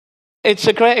It's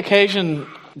a great occasion,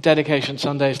 dedication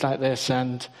Sundays like this,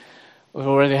 and we've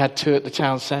already had 2 at the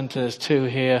town centre. There's 2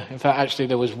 here. In fact, actually,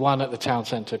 there was 1 at the town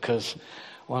centre because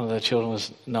one of the children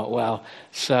was not well.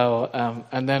 So,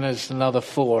 and then there's another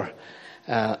 4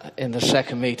 in the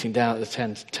second meeting down at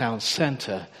the town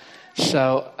centre.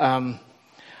 So,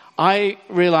 I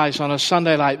realise on a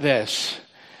Sunday like this,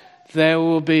 there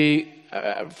will be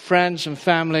friends and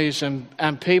families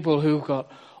and people who've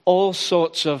got all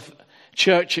sorts of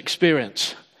church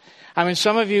experience. I mean,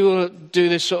 some of you will do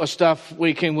this sort of stuff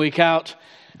week in, week out,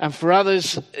 and for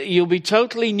others, you'll be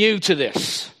totally new to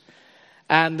this.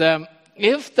 And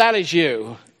if that is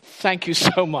you, thank you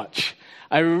so much.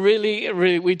 I really,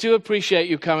 we do appreciate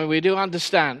you coming. We do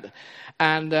understand.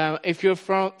 And if you're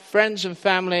friends and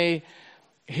family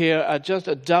here, just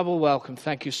a double welcome.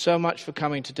 Thank you so much for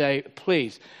coming today.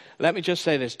 Please, let me just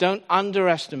say this. Don't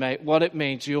underestimate what it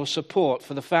means, your support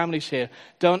for the families here.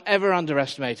 Don't ever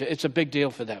underestimate it. It's a big deal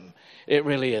for them. It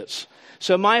really is.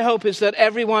 So my hope is that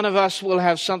every one of us will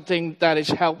have something that is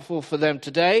helpful for them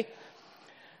today.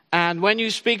 And when you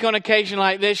speak on occasion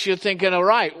like this, you're thinking, all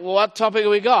right, what topic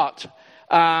have we got?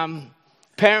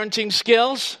 Parenting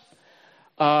skills,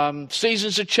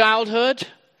 seasons of childhood,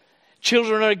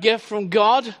 children are a gift from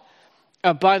God.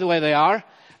 By the way, they are.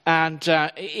 And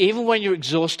even when you're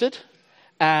exhausted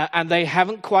and they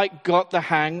haven't quite got the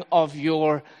hang of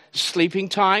your sleeping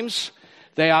times,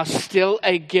 they are still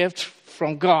a gift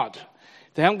from God.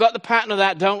 They haven't got the pattern of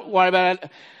that. Don't worry about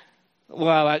it.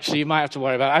 Well, actually, you might have to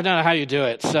worry about it. I don't know how you do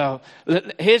it. So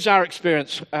here's our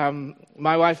experience.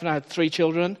 My wife and I had 3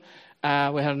 children. We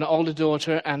had an older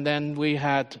daughter, and then we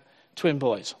had twin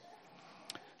boys.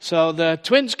 So the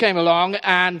twins came along,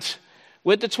 and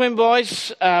with the twin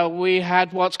boys, we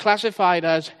had what's classified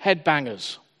as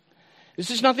headbangers.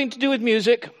 This is nothing to do with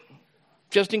music,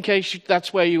 just in case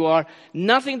that's where you are.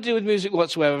 Nothing to do with music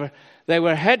whatsoever. They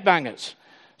were headbangers.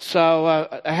 So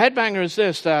a headbanger is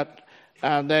this, that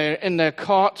they're in their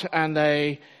cot, and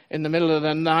in the middle of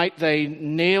the night, they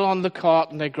kneel on the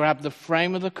cot, and they grab the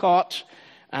frame of the cot,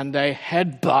 and they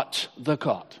headbutt the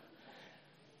cot.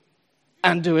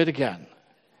 And do it again.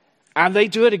 And they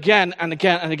do it again and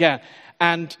again and again.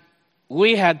 And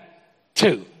we had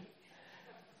 2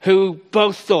 who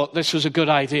both thought this was a good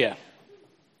idea.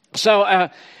 So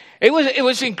it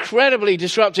was incredibly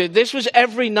disruptive. This was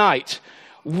every night.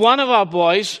 One of our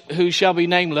boys, who shall be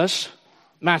nameless,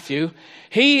 Matthew,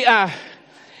 he had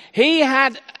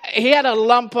a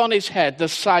lump on his head the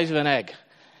size of an egg.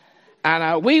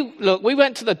 And we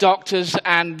went to the doctors,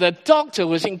 and the doctor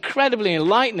was incredibly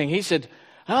enlightening. He said,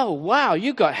 "Oh, wow,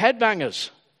 you got headbangers."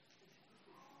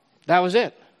 That was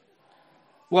it.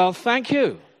 Well, thank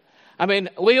you. I mean,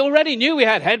 we already knew we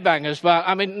had headbangers, but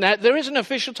I mean, there is an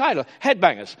official title,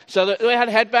 headbangers. So we had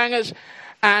headbangers,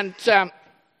 and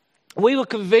we were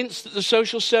convinced that the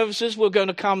social services were going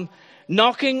to come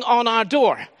knocking on our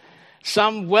door.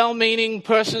 Some well-meaning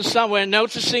person somewhere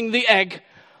noticing the egg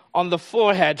on the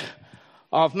forehead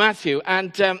of Matthew.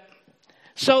 And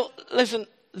so, listen,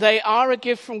 they are a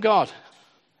gift from God.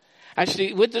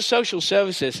 Actually, with the social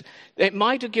services, it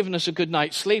might have given us a good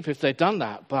night's sleep if they'd done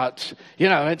that. But,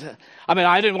 I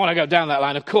didn't want to go down that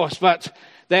line, of course. But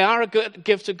they are a good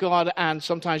gift to God, and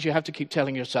sometimes you have to keep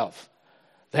telling yourself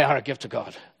they are a gift to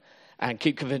God and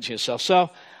keep convincing yourself. So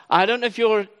I don't know if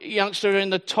you're a youngster in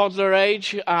the toddler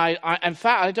age. In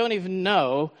fact, I don't even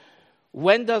know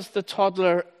when does the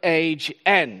toddler age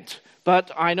end.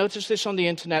 But I noticed this on the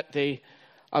internet the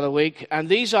other week, and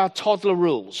these are toddler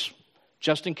rules.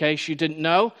 Just in case you didn't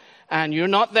know, and you're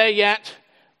not there yet,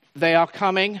 they are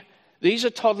coming. These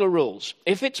are toddler rules.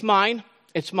 If it's mine,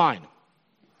 it's mine.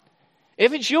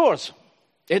 If it's yours,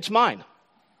 it's mine.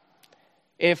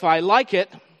 If I like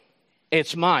it,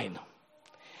 it's mine.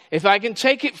 If I can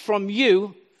take it from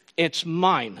you, it's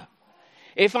mine.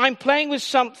 If I'm playing with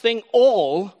something,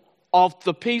 all of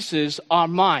the pieces are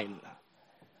mine.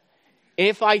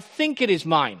 If I think it is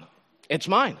mine, it's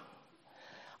mine.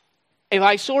 If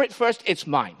I saw it first, it's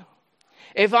mine.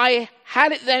 If I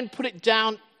had it then put it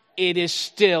down, it is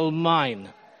still mine.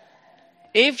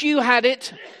 If you had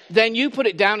it, then you put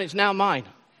it down, it's now mine.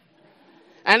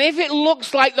 And if it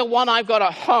looks like the one I've got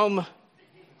at home,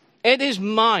 it is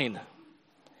mine.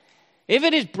 If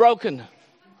it is broken,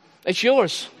 it's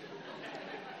yours.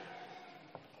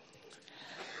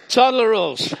 Toddler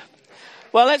rules.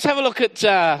 Well, let's have a look at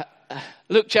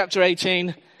Luke chapter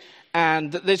 18.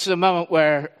 And this is a moment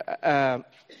where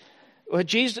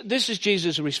this is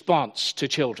Jesus' response to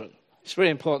children. It's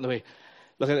really important that we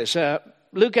look at this.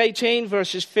 Luke 18,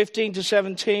 verses 15 to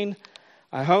 17.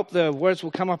 I hope the words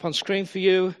will come up on screen for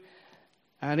you.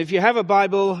 And if you have a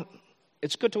Bible,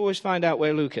 it's good to always find out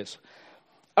where Luke is.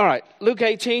 All right, Luke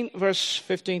 18, verse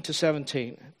 15 to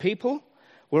 17. People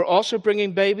were also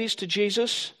bringing babies to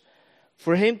Jesus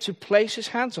for him to place his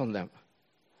hands on them.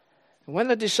 And when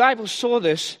the disciples saw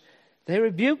this, they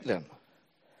rebuked them.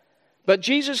 But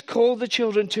Jesus called the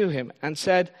children to him and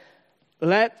said,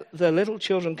 "Let the little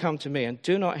children come to me, and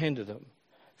do not hinder them,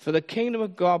 for the kingdom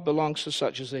of God belongs to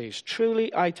such as these.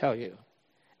 Truly, I tell you,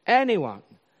 anyone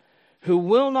who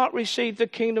will not receive the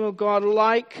kingdom of God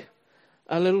like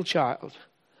a little child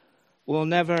will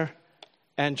never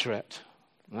enter it."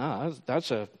 Wow,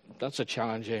 that's a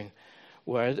challenging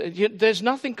word. There's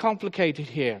nothing complicated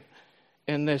here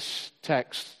in this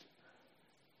text.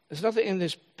 There's nothing in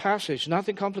this passage,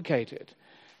 nothing complicated.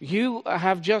 You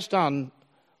have just done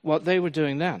what they were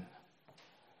doing then,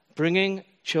 bringing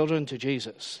children to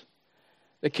Jesus.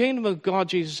 The kingdom of God,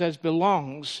 Jesus says,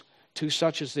 belongs to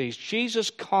such as these. Jesus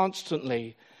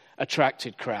constantly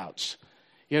attracted crowds.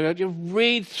 You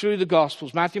read through the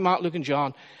Gospels, Matthew, Mark, Luke, and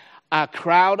John,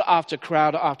 crowd after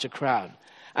crowd after crowd.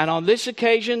 And on this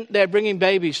occasion, they're bringing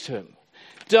babies to him.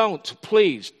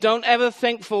 Please, don't ever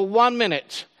think for 1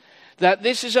 minute that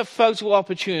this is a photo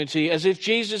opportunity as if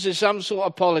Jesus is some sort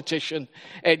of politician.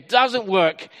 It doesn't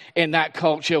work in that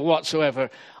culture whatsoever.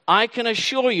 I can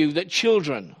assure you that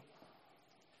children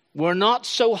were not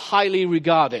so highly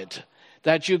regarded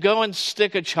that you go and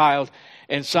stick a child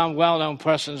in some well-known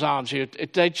person's arms.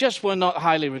 They just were not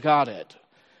highly regarded.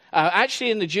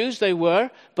 Actually, in the Jews they were,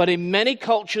 but in many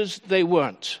cultures they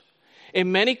weren't.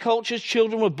 In many cultures,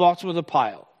 children were bottom of the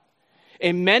pile.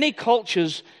 In many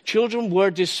cultures, children were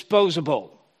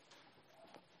disposable.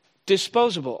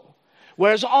 Disposable.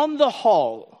 Whereas on the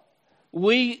whole,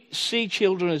 we see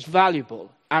children as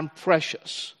valuable and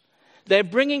precious. They're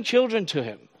bringing children to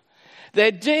him.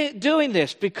 They're doing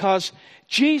this because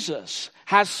Jesus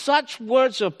has such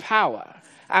words of power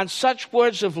and such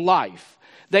words of life.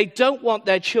 They don't want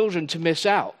their children to miss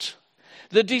out.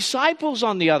 The disciples,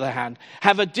 on the other hand,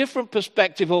 have a different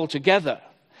perspective altogether.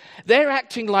 They're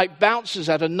acting like bouncers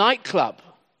at a nightclub.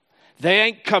 They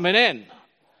ain't coming in.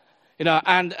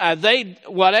 And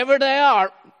whatever they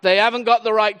are, they haven't got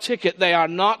the right ticket. They are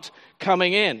not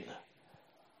coming in.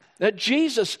 That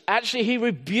Jesus, actually, he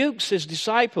rebukes his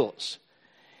disciples.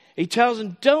 He tells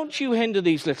them, don't you hinder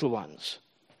these little ones.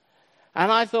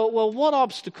 And I thought, well, what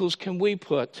obstacles can we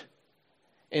put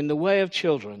in the way of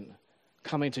children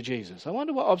coming to Jesus? I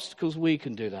wonder what obstacles we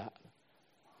can do that.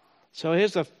 So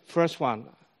here's the first one.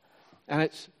 And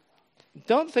it's,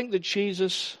 don't think that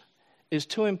Jesus is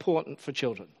too important for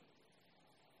children.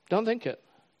 Don't think it.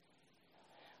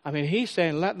 I mean, he's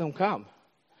saying, let them come.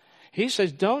 He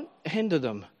says, don't hinder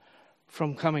them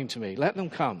from coming to me. Let them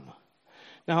come.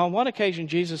 Now, on one occasion,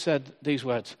 Jesus said these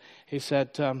words. He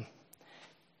said,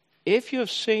 if you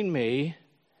have seen me,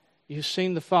 you've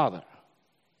seen the Father.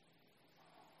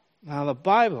 Now, the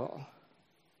Bible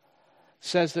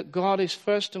says that God is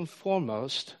first and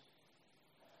foremost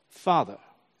Father.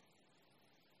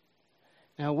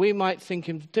 Now, we might think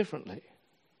him differently.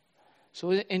 So,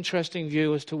 an interesting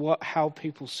view as to how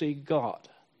people see God.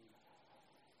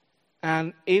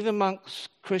 And even amongst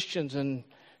Christians and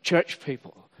church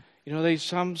people,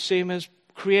 some see him as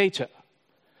creator.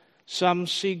 Some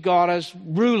see God as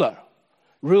ruler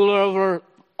over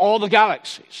all the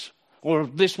galaxies, or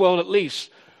this world at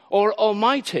least, or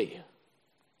almighty.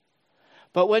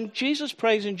 But when Jesus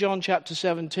prays in John chapter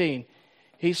 17,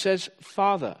 he says,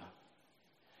 Father,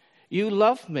 you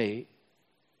loved me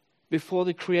before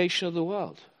the creation of the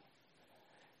world.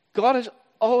 God has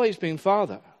always been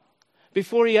Father.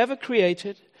 Before he ever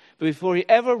created, before he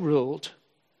ever ruled,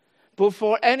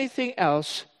 before anything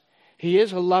else, he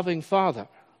is a loving Father.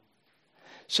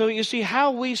 So you see,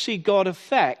 how we see God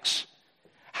affects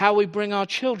how we bring our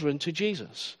children to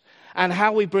Jesus and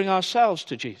how we bring ourselves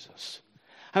to Jesus.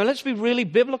 I mean, let's be really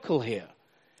biblical here.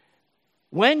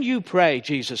 When you pray,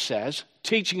 Jesus says,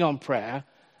 teaching on prayer,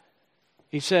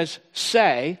 he says,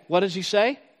 say, what does he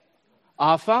say?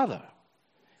 Our Father.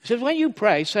 He says, when you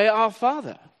pray, say, Our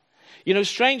Father.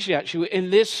 Strangely, actually, in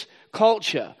this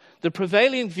culture, the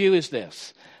prevailing view is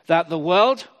this, that the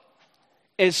world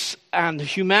and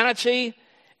humanity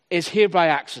is here by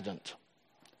accident.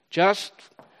 Just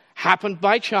happened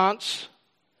by chance,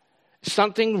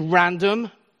 something random.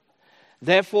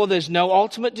 Therefore, there's no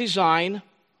ultimate design.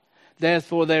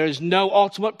 Therefore, there is no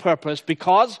ultimate purpose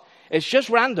because it's just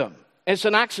random. It's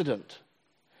an accident.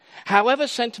 However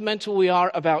sentimental we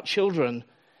are about children,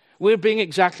 we're being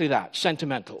exactly that,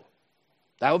 sentimental.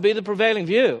 That would be the prevailing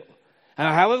view.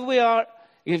 However we are,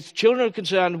 if children are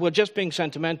concerned, we're just being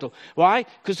sentimental. Why?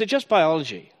 Because they're just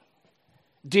biology.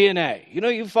 DNA.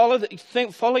 You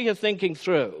follow your thinking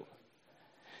through.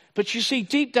 But you see,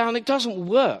 deep down, it doesn't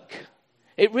work.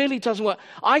 It really doesn't work.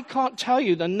 I can't tell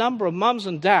you the number of mums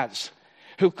and dads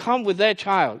who come with their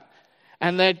child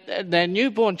and their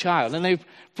newborn child, and they've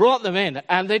brought them in,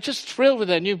 and they're just thrilled with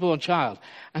their newborn child.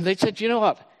 And they said, you know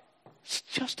what? It's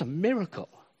just a miracle.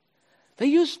 They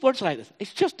use words like this.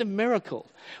 It's just a miracle.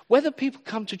 Whether people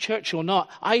come to church or not,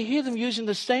 I hear them using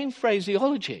the same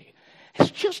phraseology.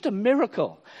 It's just a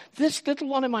miracle. This little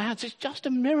one in my hands is just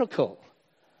a miracle.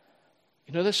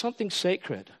 You know, there's something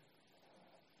sacred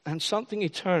and something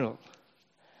eternal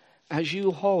as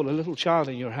you hold a little child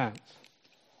in your hands.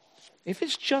 If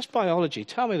it's just biology,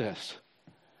 tell me this.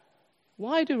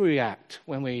 Why do we react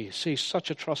when we see such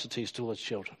atrocities towards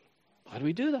children? Why do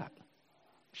we do that?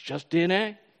 It's just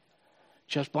DNA,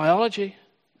 just biology.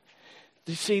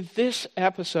 You see, this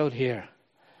episode here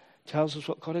tells us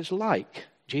what God is like.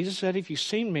 Jesus said, if you've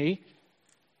seen me,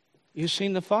 you've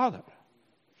seen the Father.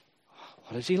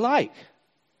 What is he like?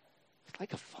 He's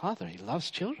like a father. He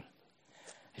loves children.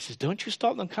 He says, don't you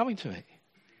stop them coming to me.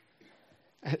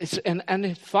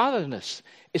 And fatherliness,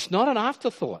 it's not an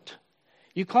afterthought.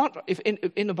 You can't, if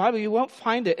in the Bible, you won't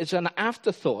find it as an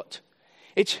afterthought.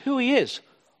 It's who he is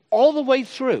all the way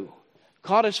through.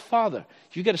 God is Father.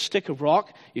 You get a stick of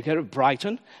rock, you get it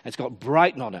Brighton, and it's got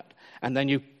Brighton on it. And then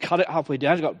you cut it halfway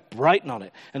down, it's got Brighton on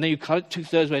it. And then you cut it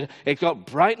 2/3 way down, it's got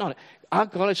Brighton on it. Our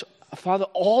God is a Father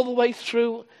all the way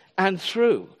through and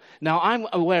through. Now, I'm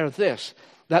aware of this,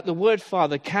 that the word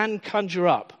Father can conjure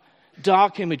up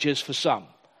dark images for some.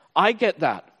 I get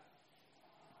that.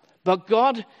 But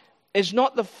God is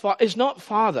not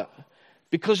Father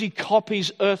because he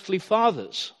copies earthly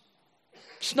fathers.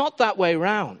 It's not that way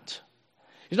around.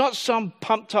 He's not some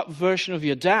pumped up version of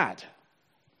your dad.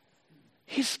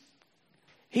 He's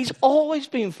always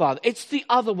been Father. It's the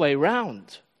other way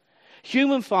around.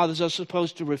 Human fathers are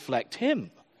supposed to reflect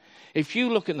him. If you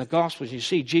look in the Gospels, you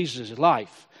see Jesus'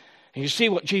 life, and you see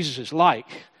what Jesus is like,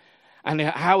 and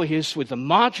how he is with the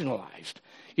marginalized.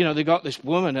 You know, they got this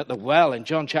woman at the well in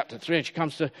John chapter 3, and she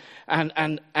comes to,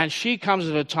 and she comes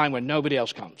at a time when nobody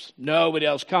else comes. Nobody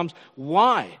else comes.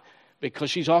 Why?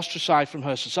 Because she's ostracized from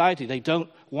her society. They don't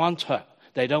want her.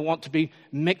 They don't want to be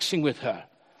mixing with her.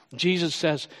 Jesus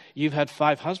says, you've had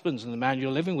 5 husbands, and the man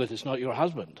you're living with is not your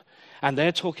husband. And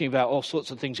they're talking about all sorts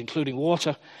of things, including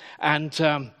water.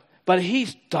 But he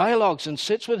dialogues and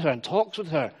sits with her and talks with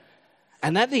her.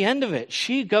 And at the end of it,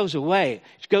 she goes away.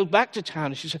 She goes back to town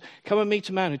and she said, come and meet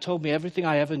a man who told me everything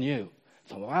I ever knew. I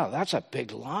thought, wow, that's a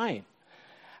big line.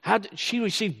 How did she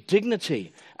receive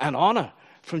dignity and honor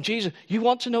from Jesus? You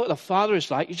want to know what the Father is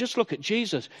like? You just look at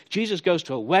Jesus. Jesus goes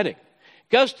to a wedding.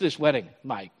 Goes to this wedding.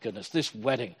 My goodness, this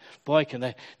wedding. Boy,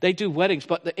 can they do weddings.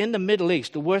 But in the Middle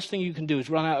East, the worst thing you can do is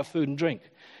run out of food and drink.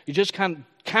 You just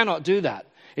cannot do that.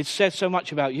 It says so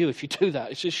much about you if you do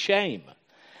that. It's a shame.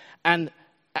 And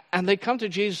they come to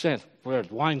Jesus and say,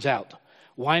 wine's out.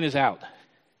 Wine is out.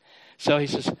 So he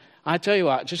says, I tell you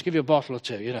what, just give you a bottle or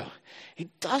two, you know. He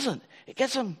doesn't. It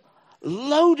gets them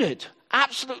loaded,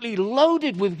 absolutely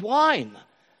loaded with wine.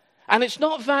 And it's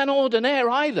not Van Ordinaire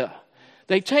either.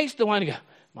 They taste the wine and go,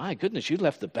 my goodness, you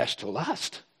left the best to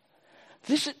last.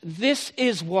 This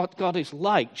is what God is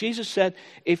like. Jesus said,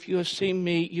 if you have seen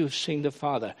me, you have seen the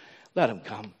Father. Let him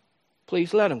come.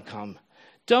 Please let him come.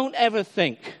 Don't ever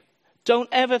think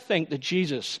that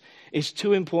Jesus is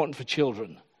too important for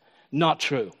children. Not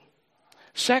true.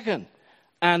 Second,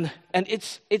 and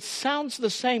it sounds the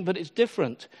same, but it's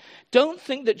different. Don't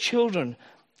think that children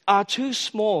are too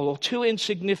small or too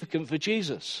insignificant for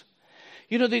Jesus.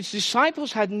 You know, these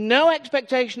disciples had no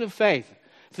expectation of faith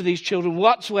for these children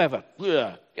whatsoever.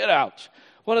 Ugh, get out.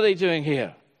 What are they doing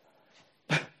here?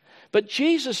 But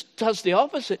Jesus does the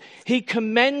opposite. He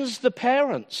commends the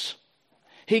parents.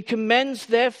 He commends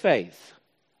their faith.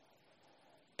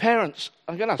 Parents,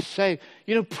 I'm going to say,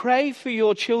 you know, pray for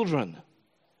your children.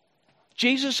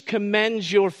 Jesus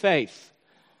commends your faith.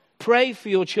 Pray for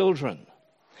your children.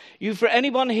 For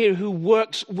anyone here who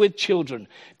works with children,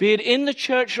 be it in the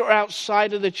church or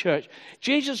outside of the church,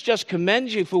 Jesus just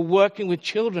commends you for working with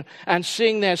children and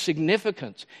seeing their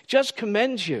significance. Just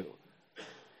commends you.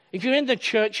 If you're in the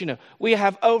church, you know, we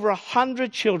have over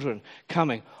 100 children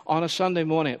coming on a Sunday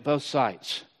morning at both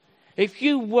sites. If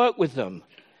you work with them,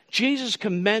 Jesus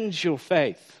commends your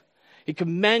faith. He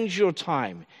commends your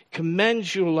time. He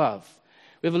commends your love.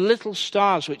 We have a Little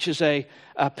Stars, which is a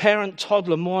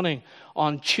parent-toddler morning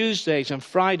on Tuesdays and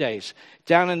Fridays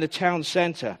down in the town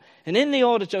center. And in the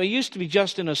auditorium, it used to be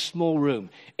just in a small room.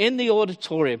 In the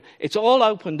auditorium, it's all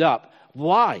opened up.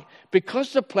 Why?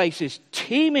 Because the place is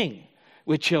teeming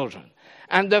with children.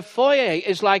 And the foyer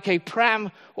is like a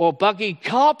pram or buggy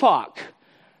car park.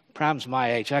 Pram's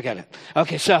my age, I get it.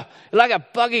 Okay, so like a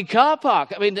buggy car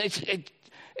park. I mean,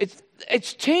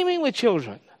 it's teeming with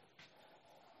children.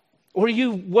 Or you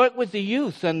work with the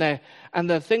youth and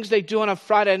the things they do on a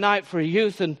Friday night for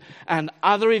youth and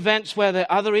other events where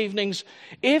there are other evenings.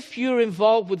 If you're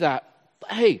involved with that,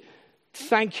 hey,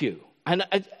 thank you. And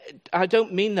I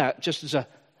don't mean that just as a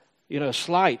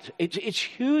slight. It's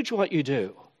huge what you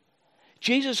do.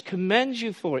 Jesus commends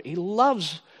you for it. He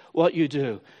loves what you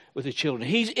do with the children.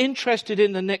 He's interested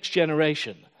in the next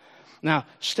generation. Now,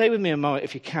 stay with me a moment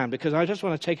if you can, because I just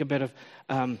want to take a bit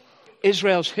of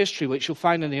Israel's history, which you'll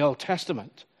find in the Old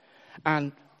Testament.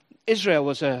 And Israel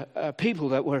was a people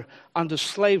that were under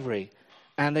slavery,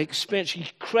 and they experienced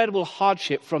incredible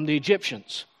hardship from the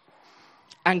Egyptians.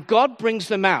 And God brings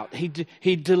them out.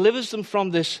 He delivers them from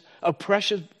this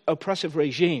oppressive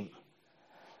regime.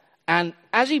 And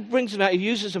as he brings them out, he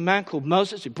uses a man called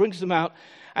Moses. He brings them out,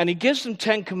 and he gives them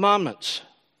 10 commandments.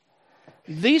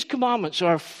 These commandments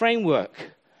are a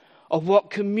framework of what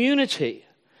community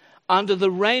under the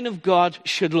reign of God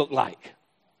should look like.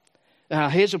 Now,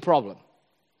 here's a problem.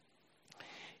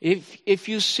 If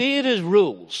you see it as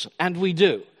rules, and we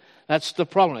do, that's the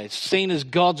problem. It's seen as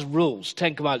God's rules,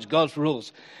 10 commandments, God's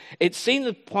rules. It's seen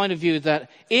the point of view that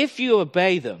if you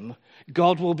obey them,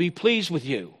 God will be pleased with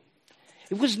you.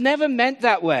 It was never meant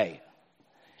that way.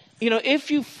 If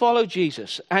you follow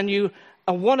Jesus and you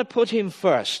want to put him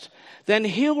first, then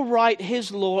he'll write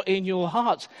his law in your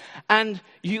hearts. And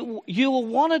you will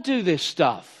want to do this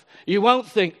stuff. You won't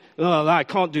think, oh, I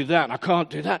can't do that and I can't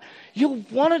do that. You'll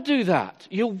want to do that.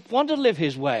 You'll want to live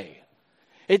his way.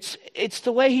 It's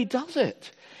the way he does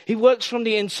it. He works from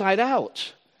the inside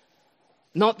out,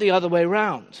 not the other way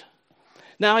around.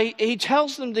 Now, he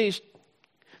tells them these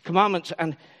commandments,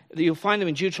 and you'll find them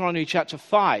in Deuteronomy chapter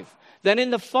 5. Then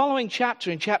in the following chapter,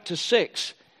 in chapter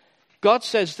 6, God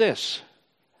says this: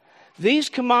 these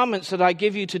commandments that I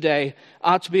give you today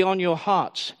are to be on your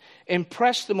hearts.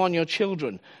 Impress them on your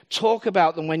children. Talk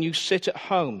about them when you sit at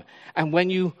home and when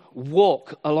you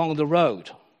walk along the road.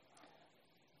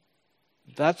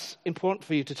 That's important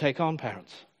for you to take on,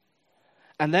 parents.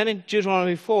 And then in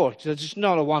Deuteronomy 4, it's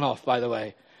not a one-off, by the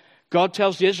way, God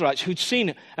tells the Israelites who'd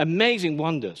seen amazing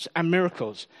wonders and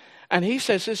miracles, and he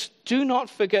says this: do not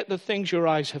forget the things your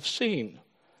eyes have seen,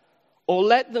 or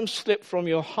let them slip from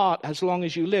your heart as long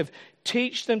as you live.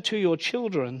 Teach them to your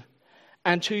children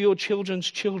and to your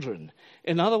children's children.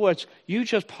 In other words, you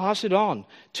just pass it on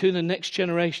to the next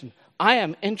generation. I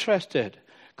am interested.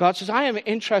 God says, I am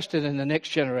interested in the next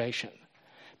generation.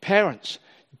 Parents,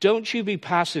 don't you be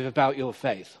passive about your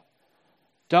faith.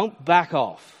 Don't back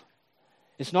off.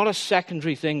 It's not a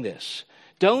secondary thing, this.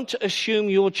 Don't assume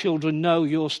your children know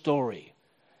your story.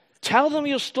 Tell them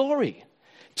your story.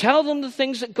 Tell them the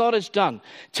things that God has done.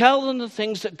 Tell them the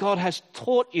things that God has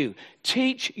taught you.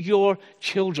 Teach your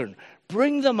children.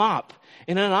 Bring them up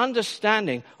in an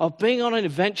understanding of being on an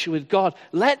adventure with God.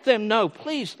 Let them know.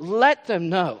 Please, let them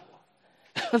know.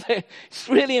 It's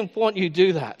really important you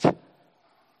do that.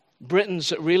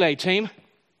 Britain's relay team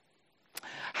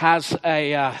has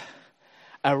a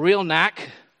real knack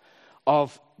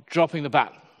of dropping the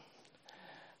baton.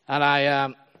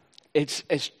 And it's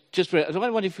just, I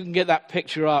don't wonder if you can get that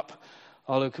picture up.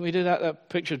 Olu, can we do that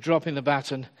picture of dropping the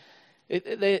baton?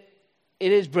 It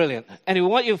is brilliant. Anyway,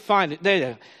 what you'll find,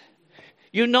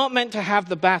 you're not meant to have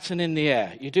the baton in the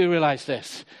air. You do realize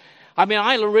this. I mean,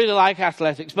 I really like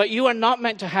athletics, but you are not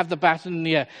meant to have the baton in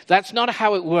the air. That's not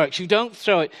how it works. You don't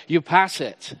throw it, you pass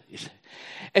it.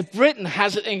 If Britain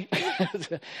has it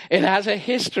has a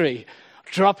history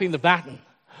of dropping the baton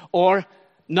or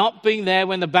not being there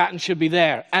when the baton should be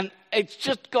there. And it's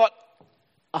just got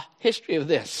a history of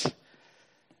this.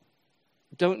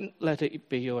 Don't let it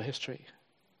be your history.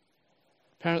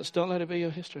 Parents, don't let it be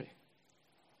your history.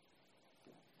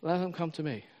 Let them come to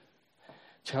me.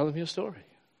 Tell them your story.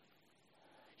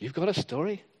 You've got a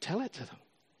story? Tell it to them.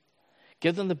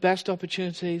 Give them the best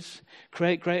opportunities.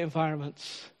 Create great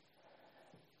environments.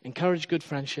 Encourage good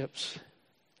friendships.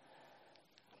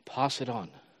 Pass it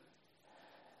on.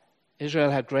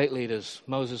 Israel had great leaders.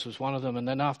 Moses was one of them. And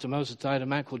then after Moses died, a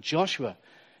man called Joshua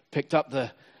picked up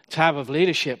the tab of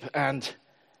leadership. And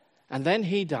then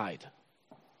he died.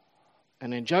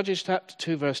 And in Judges chapter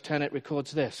 2, verse 10, it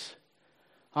records this.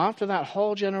 After that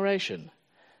whole generation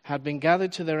had been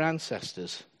gathered to their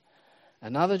ancestors,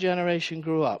 another generation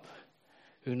grew up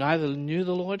who neither knew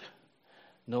the Lord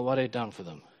nor what he'd done for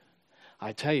them.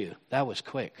 I tell you, that was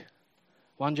quick.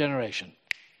 One generation,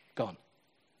 gone.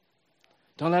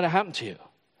 Don't let it happen to you.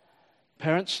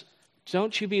 Parents,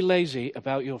 don't you be lazy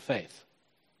about your faith.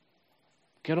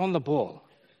 Get on the ball.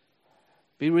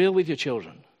 Be real with your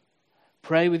children.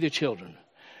 Pray with your children.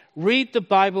 Read the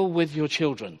Bible with your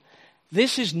children.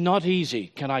 This is not easy,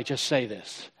 can I just say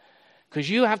this? Because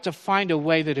you have to find a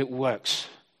way that it works,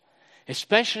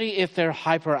 especially if they're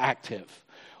hyperactive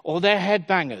or they're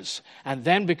headbangers and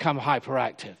then become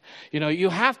hyperactive. You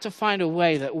have to find a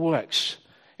way that works.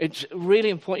 It's really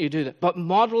important you do that. But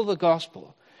model the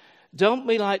gospel. Don't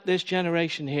be like this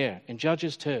generation here in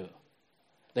Judges 2.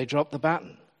 They dropped the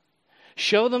baton.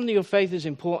 Show them that your faith is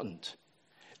important.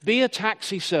 Be a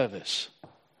taxi service.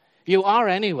 You are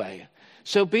anyway.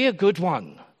 So be a good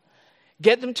one.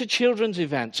 Get them to children's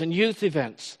events and youth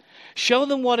events. Show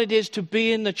them what it is to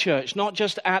be in the church, not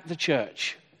just at the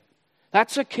church.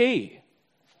 That's a key.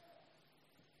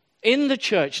 In the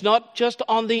church, not just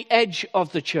on the edge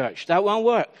of the church. That won't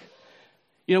work.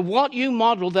 What you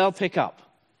model, they'll pick up.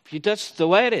 That's the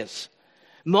way it is.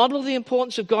 Model the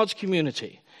importance of God's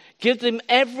community. Give them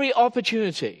every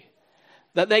opportunity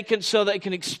so they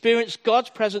can experience God's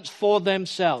presence for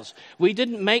themselves. We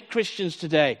didn't make Christians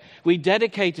today. We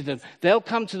dedicated them. They'll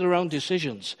come to their own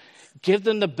decisions. Give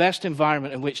them the best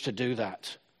environment in which to do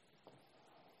that.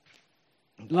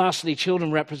 Lastly,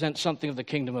 children represent something of the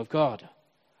kingdom of God.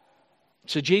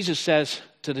 So Jesus says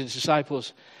to the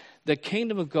disciples, the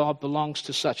kingdom of God belongs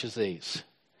to such as these.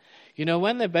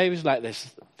 When they're babies like this,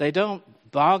 they don't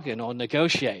bargain or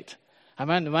negotiate. I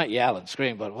mean, they might yell and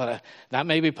scream, but that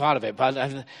may be part of it.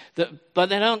 But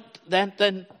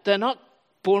they're not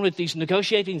born with these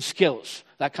negotiating skills.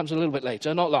 That comes a little bit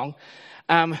later, not long.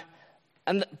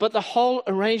 But the whole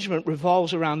arrangement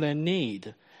revolves around their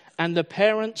need and the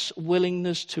parents'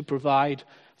 willingness to provide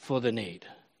for the need.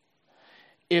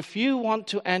 If you want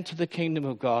to enter the kingdom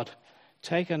of God,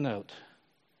 take a note.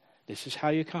 This is how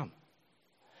you come.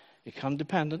 You come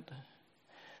dependent,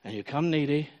 and you come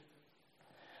needy,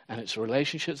 and it's a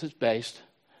relationship that's based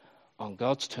on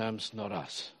God's terms, not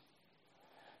us.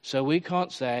 So we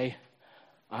can't say,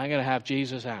 I'm going to have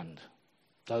Jesus and.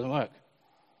 Doesn't work.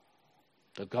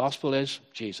 The gospel is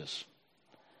Jesus.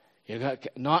 You got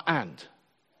not and,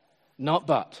 not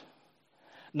but,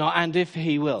 not and if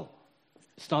he will.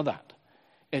 It's not that.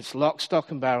 It's lock, stock,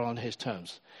 and barrel on his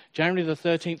terms. January the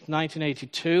 13th,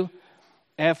 1982,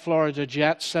 Air Florida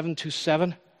Jet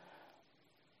 727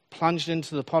 plunged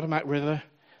into the Potomac River,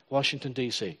 Washington,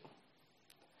 D.C.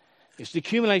 It's the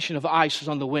accumulation of ice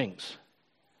on the wings.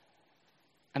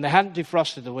 And they hadn't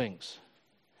defrosted the wings.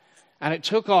 And it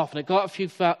took off, and it got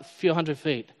a few hundred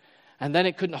feet. And then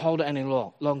it couldn't hold it any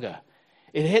longer.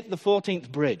 It hit the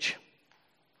 14th bridge,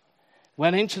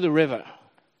 went into the river,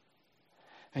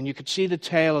 and you could see the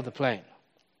tail of the plane.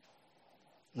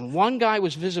 And one guy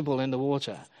was visible in the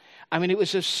water. I mean, it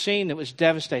was a scene that was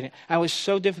devastating. And it was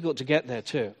so difficult to get there,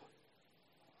 too.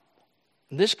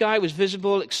 And this guy was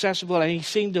visible, accessible, and he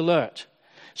seemed alert.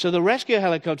 So the rescue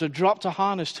helicopter dropped a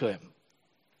harness to him.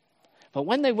 But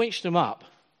when they winched him up,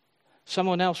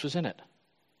 someone else was in it.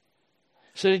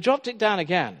 So they dropped it down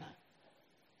again.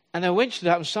 And they winched it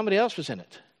up, and somebody else was in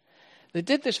it. They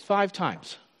did this 5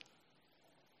 times.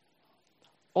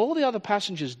 All the other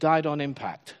passengers died on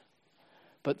impact.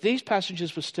 But these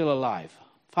passengers were still alive.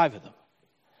 5 of them.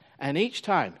 And each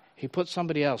time, he put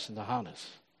somebody else in the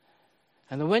harness.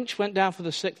 And the winch went down for the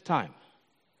 6th time.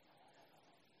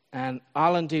 And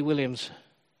Arlen D. Williams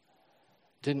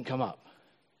didn't come up.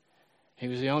 He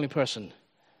was the only person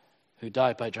who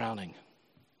died by drowning.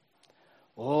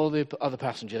 All the other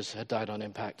passengers had died on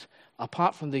impact,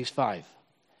 apart from these 5.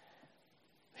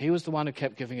 He was the one who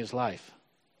kept giving his life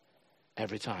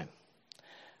every time.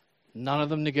 None of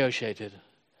them negotiated.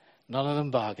 None of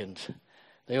them bargained.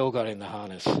 They all got in the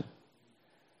harness.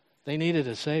 They needed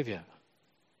a savior.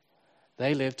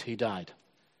 They lived, he died.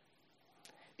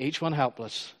 Each one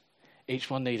helpless, each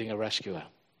one needing a rescuer.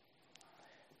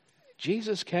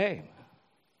 Jesus came.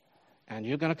 And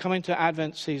you're going to come into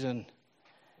Advent season,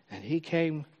 and he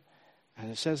came, and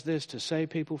it says this, to save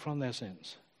people from their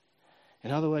sins.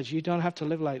 In other words, you don't have to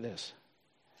live like this.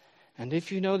 And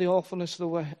if you know the awfulness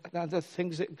of the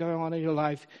things that go on in your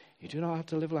life, you do not have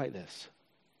to live like this.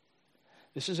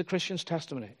 This is a Christian's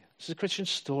testimony. This is a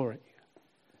Christian's story.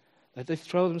 That they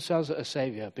throw themselves at a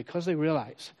Savior because they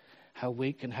realize how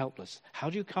weak and helpless. How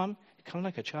do you come? You come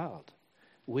like a child.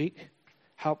 Weak,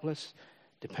 helpless,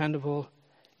 dependable,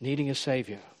 needing a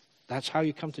Savior. That's how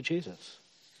you come to Jesus.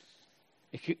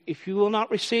 If you will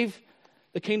not receive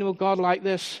the kingdom of God like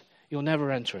this, you'll never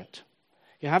enter it.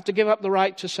 You have to give up the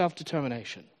right to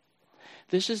self-determination.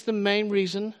 This is the main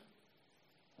reason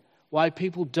why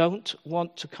people don't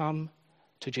want to come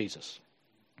to Jesus.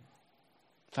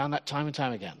 Found that time and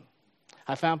time again.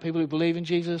 I found people who believe in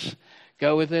Jesus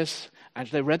go with this, and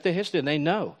they read the history, and they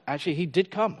know, actually, he did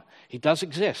come. He does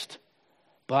exist.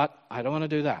 But I don't want to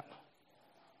do that.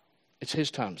 It's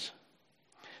his terms.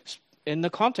 In the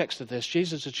context of this,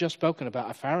 Jesus has just spoken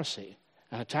about a Pharisee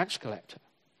and a tax collector.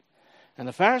 And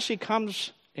the Pharisee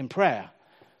comes in prayer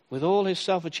with all his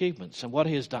self-achievements and what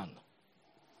he has done.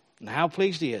 And how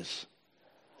pleased he is.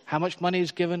 How much money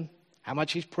he's given, how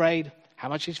much he's prayed, how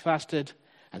much he's fasted,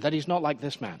 and that he's not like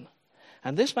this man.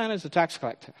 And this man is the tax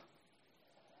collector.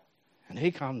 And he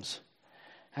comes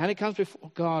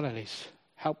before God, and he's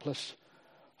helpless,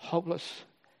 hopeless,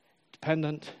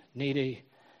 dependent, needy.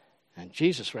 And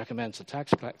Jesus recommends the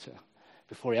tax collector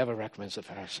before he ever recommends the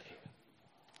Pharisee.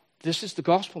 This is the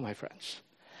gospel, my friends.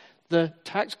 The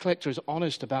tax collector is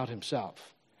honest about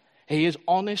himself. He is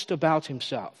honest about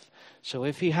himself. So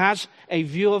if he has a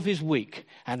view of his week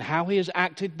and how he has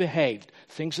acted, behaved,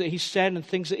 things that he said and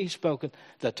things that he's spoken,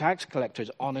 the tax collector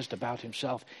is honest about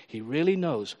himself. He really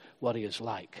knows what he is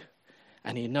like.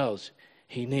 And he knows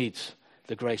he needs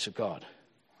the grace of God.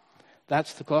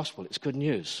 That's the gospel. It's good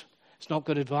news. It's not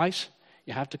good advice.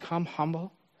 You have to come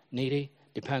humble, needy,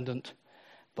 dependent.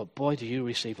 But boy, do you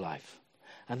receive life.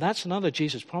 And that's another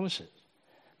Jesus promises,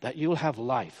 that you'll have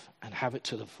life and have it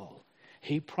to the full.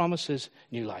 He promises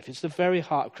new life. It's the very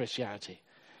heart of Christianity.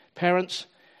 Parents,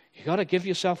 you got to give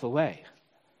yourself away.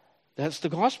 That's the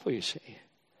gospel, you see.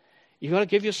 You got to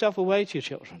give yourself away to your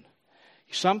children.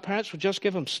 Some parents will just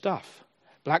give them stuff.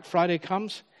 Black Friday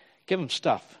comes, give them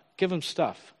stuff. Give them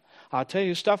stuff. I'll tell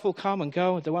you, stuff will come and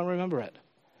go, and they won't remember it.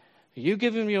 You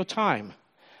give them your time.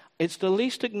 It's the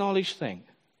least acknowledged thing.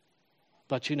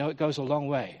 But you know it goes a long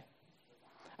way.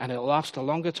 And it'll last a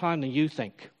longer time than you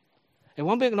think. It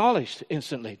won't be acknowledged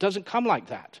instantly. It doesn't come like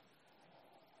that.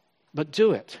 But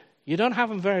do it. You don't have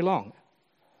them very long.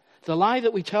 The lie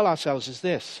that we tell ourselves is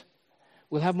this: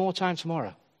 we'll have more time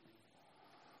tomorrow.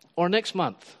 Or next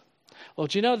month. Or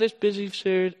do you know this busy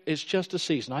period is just a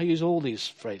season? I use all these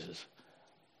phrases.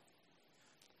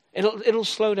 It'll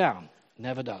slow down. It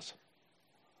never does.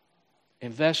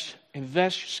 Invest,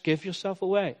 just give yourself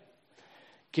away.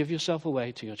 Give yourself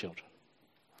away to your children.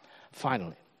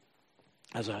 Finally,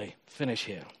 as I finish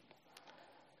here,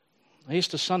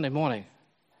 Easter Sunday morning,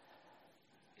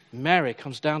 Mary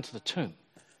comes down to the tomb.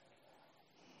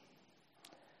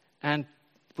 And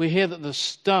we hear that the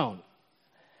stone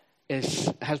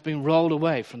has been rolled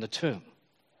away from the tomb.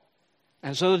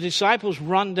 And so the disciples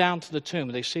run down to the tomb.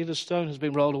 They see the stone has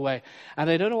been rolled away. And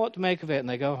they don't know what to make of it, and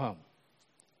they go home.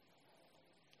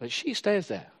 But she stays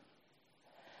there.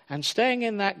 And staying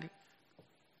in that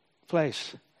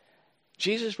place,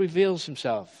 Jesus reveals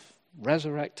himself,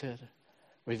 resurrected,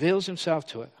 reveals himself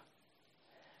to her.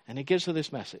 And he gives her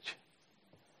this message.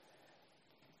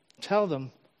 Tell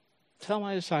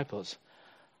my disciples,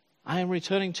 I am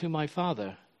returning to my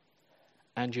Father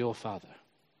and your Father.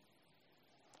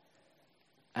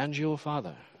 And your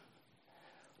Father.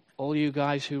 All you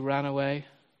guys who ran away,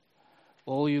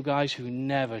 all you guys who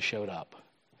never showed up,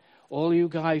 all you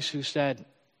guys who said,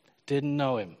 didn't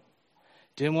know him,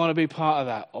 didn't want to be part of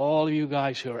that, all you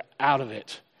guys who are out of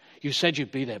it. You said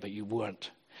you'd be there, but you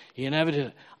weren't. You never did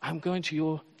it. I'm going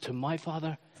to my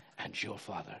Father and your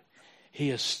Father. He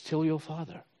is still your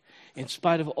Father. In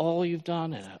spite of all you've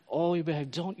done and all you've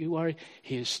behaved, don't you worry.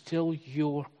 He is still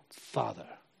your Father.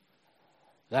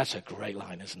 That's a great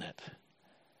line, isn't it?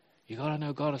 You got to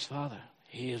know God as Father.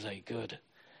 He is a good,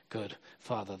 good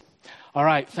Father. All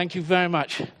right. Thank you very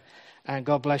much. And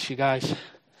God bless you guys.